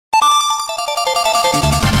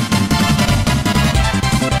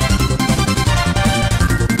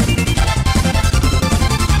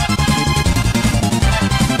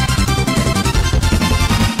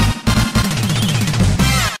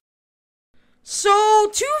So,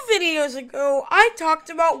 2 videos ago, I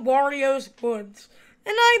talked about Wario's Woods,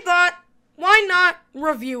 and I thought, why not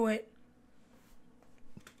review it?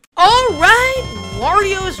 Alright,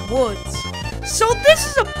 Wario's Woods. So this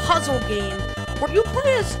is a puzzle game where you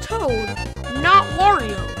play as Toad, not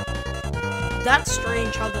Wario. That's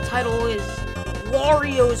strange how the title is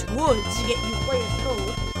Wario's Woods, yet you play as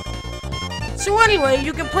Toad. So anyway,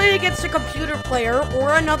 you can play against a computer player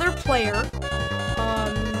or another player.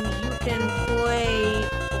 You can play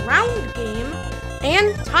round game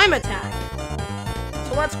and time attack.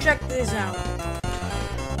 So let's check this out.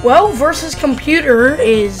 Well, versus computer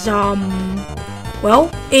is, well,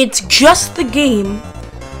 it's just the game,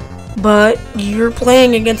 but you're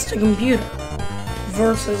playing against a computer.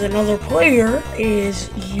 Versus another player is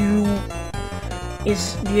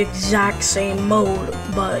the exact same mode,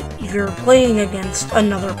 but you're playing against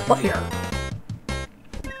another player.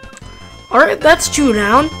 Alright, that's 2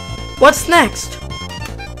 down. What's next?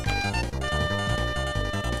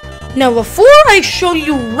 Now, before I show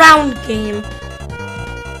you round game,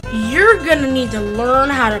 you're gonna need to learn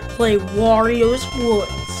how to play Wario's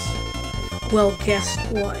Woods. Well, guess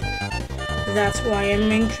what? That's why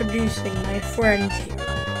I'm introducing my friend here,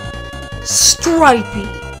 Stripey.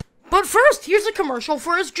 But first, here's a commercial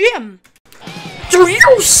for his gym. Do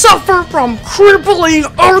you suffer from crippling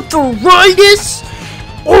arthritis?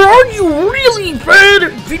 Or are you really bad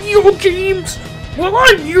at video games? Well,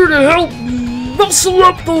 I'm here to help you muscle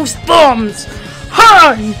up those thumbs.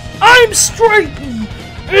 Hi, I'm Stripey,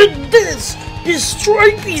 and this is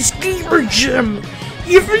Stripey's Gamer Gym.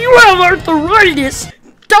 If you have arthritis,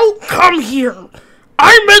 don't come here.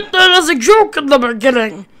 I meant that as a joke in the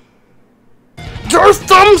beginning. Your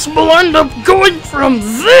thumbs will end up going from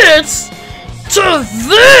this to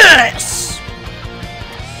this.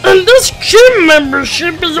 And this gym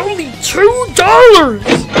membership is only $2.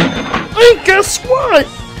 And guess what?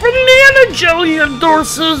 Banana Jelly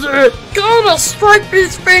endorses it. Go to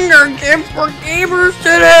Stripey's Finger Gym for gamers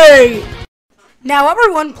today. Now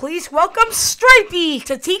everyone, please welcome Stripey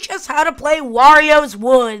to teach us how to play Wario's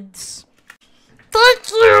Woods. Thank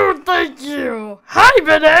you. Hi,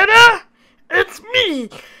 Banana. It's me,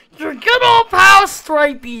 your good old pal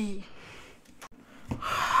Stripey.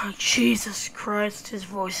 Jesus Christ, his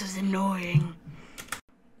voice is annoying.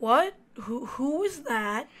 What? Who was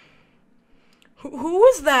that? Who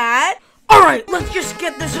was that? Alright, let's just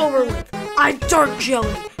get this over with. I'm Dark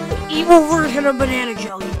Jelly, the evil version of Banana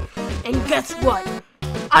Jelly. And guess what?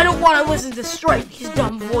 I don't want to listen to Stripey's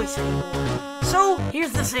dumb voice anymore. So,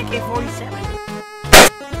 here's the AK-47.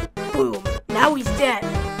 Boom. Now he's dead.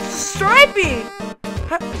 Stripey!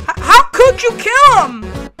 How could you kill him?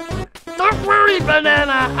 Don't worry,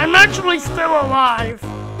 Banana. I'm actually still alive.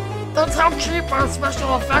 That's how cheap our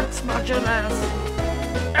special effects budget is.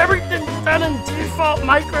 Everything's done in default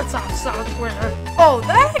Microsoft software. Oh,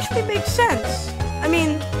 that actually makes sense. I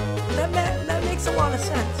mean, that makes a lot of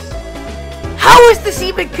sense. How is this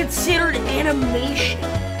even considered animation?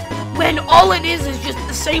 When all it is just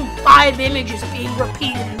the same 5 images being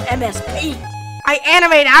repeated in MS Paint. I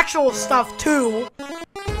animate actual stuff too.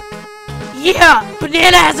 Yeah,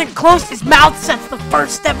 Banana hasn't closed his mouth since the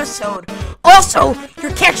first episode. Also,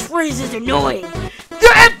 your catchphrase is annoying.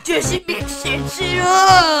 That doesn't make sense at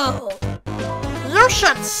all. You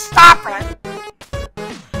should stop it.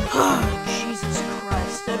 Jesus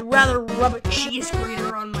Christ, I'd rather rub a cheese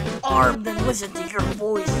grater on my arm than listen to your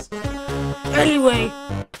voice. Anyway,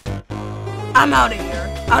 I'm out of here.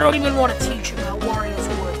 I don't even want to teach you about Wario's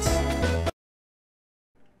Woods.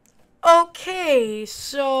 Okay,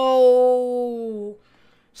 so...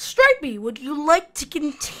 Stripey, would you like to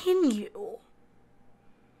continue?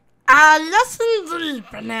 Lesson 3,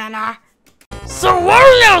 Banana. So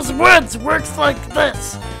Wario's Woods works like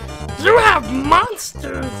this. You have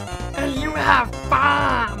monsters, and you have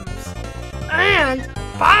bombs. And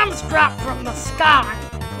bombs drop from the sky,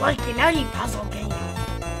 like in any puzzle game.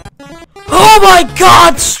 Oh my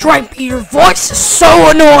god, Stripey, your voice is so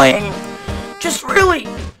annoying! Just really,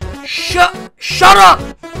 shut up!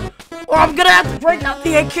 Or I'm gonna have to break out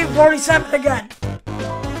the AK-47 again.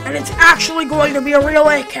 And it's actually going to be a real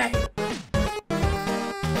AK.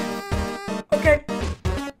 Okay.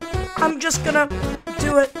 I'm just gonna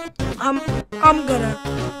do it. I'm gonna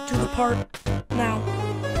do the part now.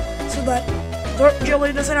 So that Dark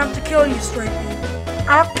Jelly doesn't have to kill you, Stripey.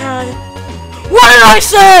 Okay. What did I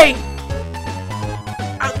say?!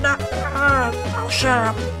 I'll shut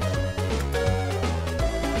up.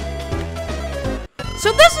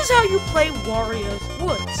 So this is how you play Wario's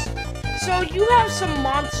Woods. So you have some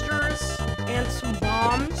monsters and some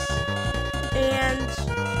bombs, and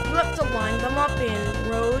you have to line them up in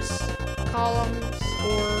rows columns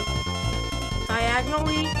or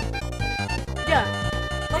diagonally. Yeah,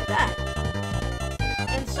 like that.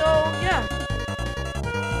 And so, yeah.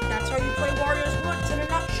 That's how you play Wario's Woods in a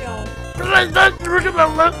nutshell. But I thought you were gonna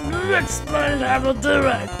let me explain how to do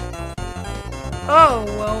it. Oh,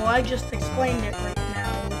 well, I just explained it right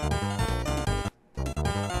now.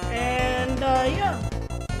 And, yeah.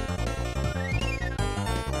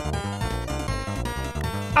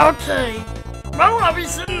 Okay. Well, I'll be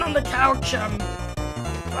sitting on the couch,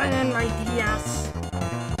 playing my DS,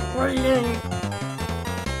 waiting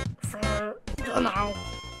for,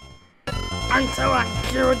 until I'm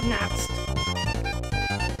cured next.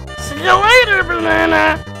 See you later,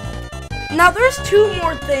 Banana! Now, there's two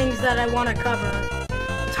more things that I want to cover.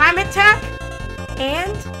 Time attack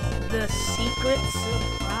and the secret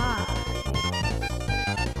surprise.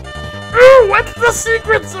 Ooh, what's the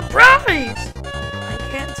secret surprise? I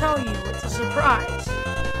can't tell you, it's a surprise.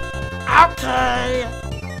 Okay.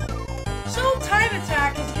 So, time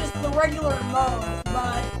attack is just the regular mode,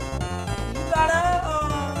 but you gotta,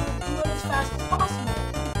 do it as fast as possible.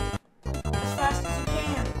 As fast as you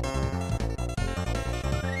can.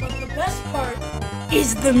 But the best part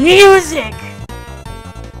is the music,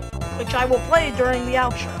 which I will play during the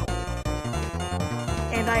outro.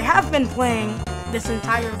 And I have been playing this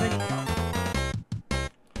entire video.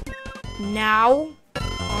 Now,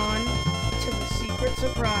 on to the secret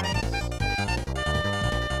surprise.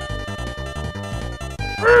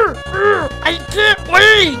 I can't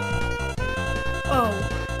wait! Oh,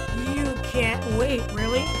 you can't wait,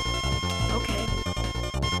 really? Okay.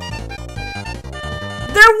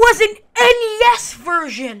 There was an NES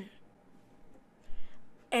version!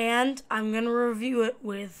 And I'm gonna review it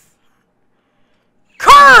with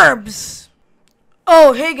Curbs!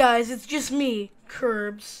 Oh, hey guys, it's just me,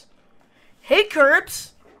 Curbs. Hey,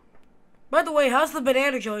 Curbs! By the way, how's the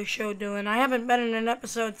Banana Jelly Show doing? I haven't been in an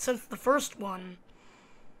episode since the first one.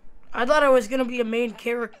 I thought I was gonna be a main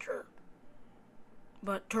character.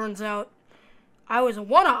 But turns out, I was a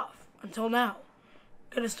one-off until now.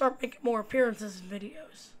 Gonna start making more appearances in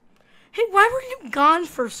videos. Hey, why were you gone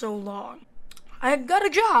for so long? I got a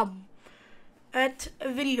job at a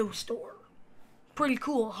video store. Pretty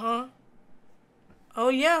cool, huh? Oh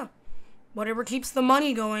yeah, whatever keeps the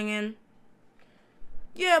money going in.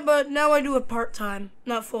 Yeah, but now I do it part-time,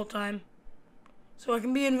 not full-time. So I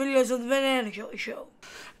can be in videos of the Banana Jelly Show.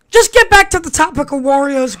 Just get back to the topic of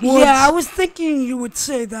Wario's Woods. Yeah, I was thinking you would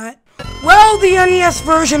say that. Well, the NES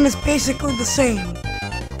version is basically the same.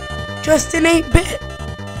 Just in 8-bit.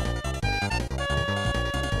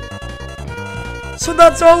 So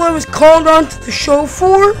that's all I was called on to the show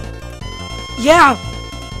for? Yeah.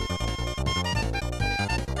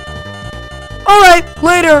 Alright,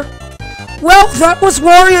 later. Well, that was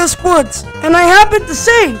Wario's Woods, and I happen to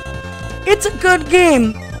say, it's a good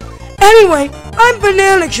game. Anyway, I'm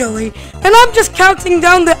Banana Jelly, and I'm just counting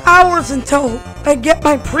down the hours until I get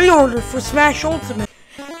my pre-order for Smash Ultimate.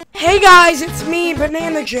 Hey guys, it's me,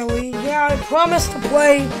 Banana Jelly. Yeah, I promised to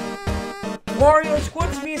play Wario's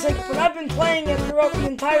Woods music, but I've been playing it throughout the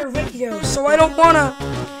entire video, so I don't want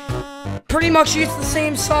to pretty much use the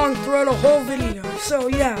same song throughout a whole video, so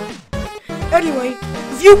yeah. Anyway,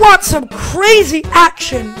 if you want some crazy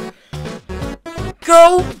action,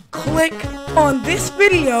 go click on this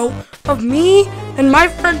video of me and my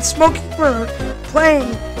friend Smokey Bird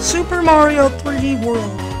playing Super Mario 3D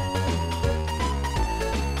World.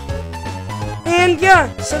 And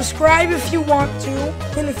yeah, subscribe if you want to,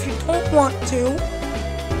 and if you don't want to,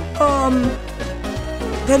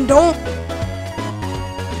 then don't.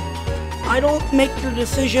 I don't make your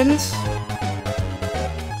decisions.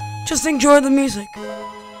 Just enjoy the music.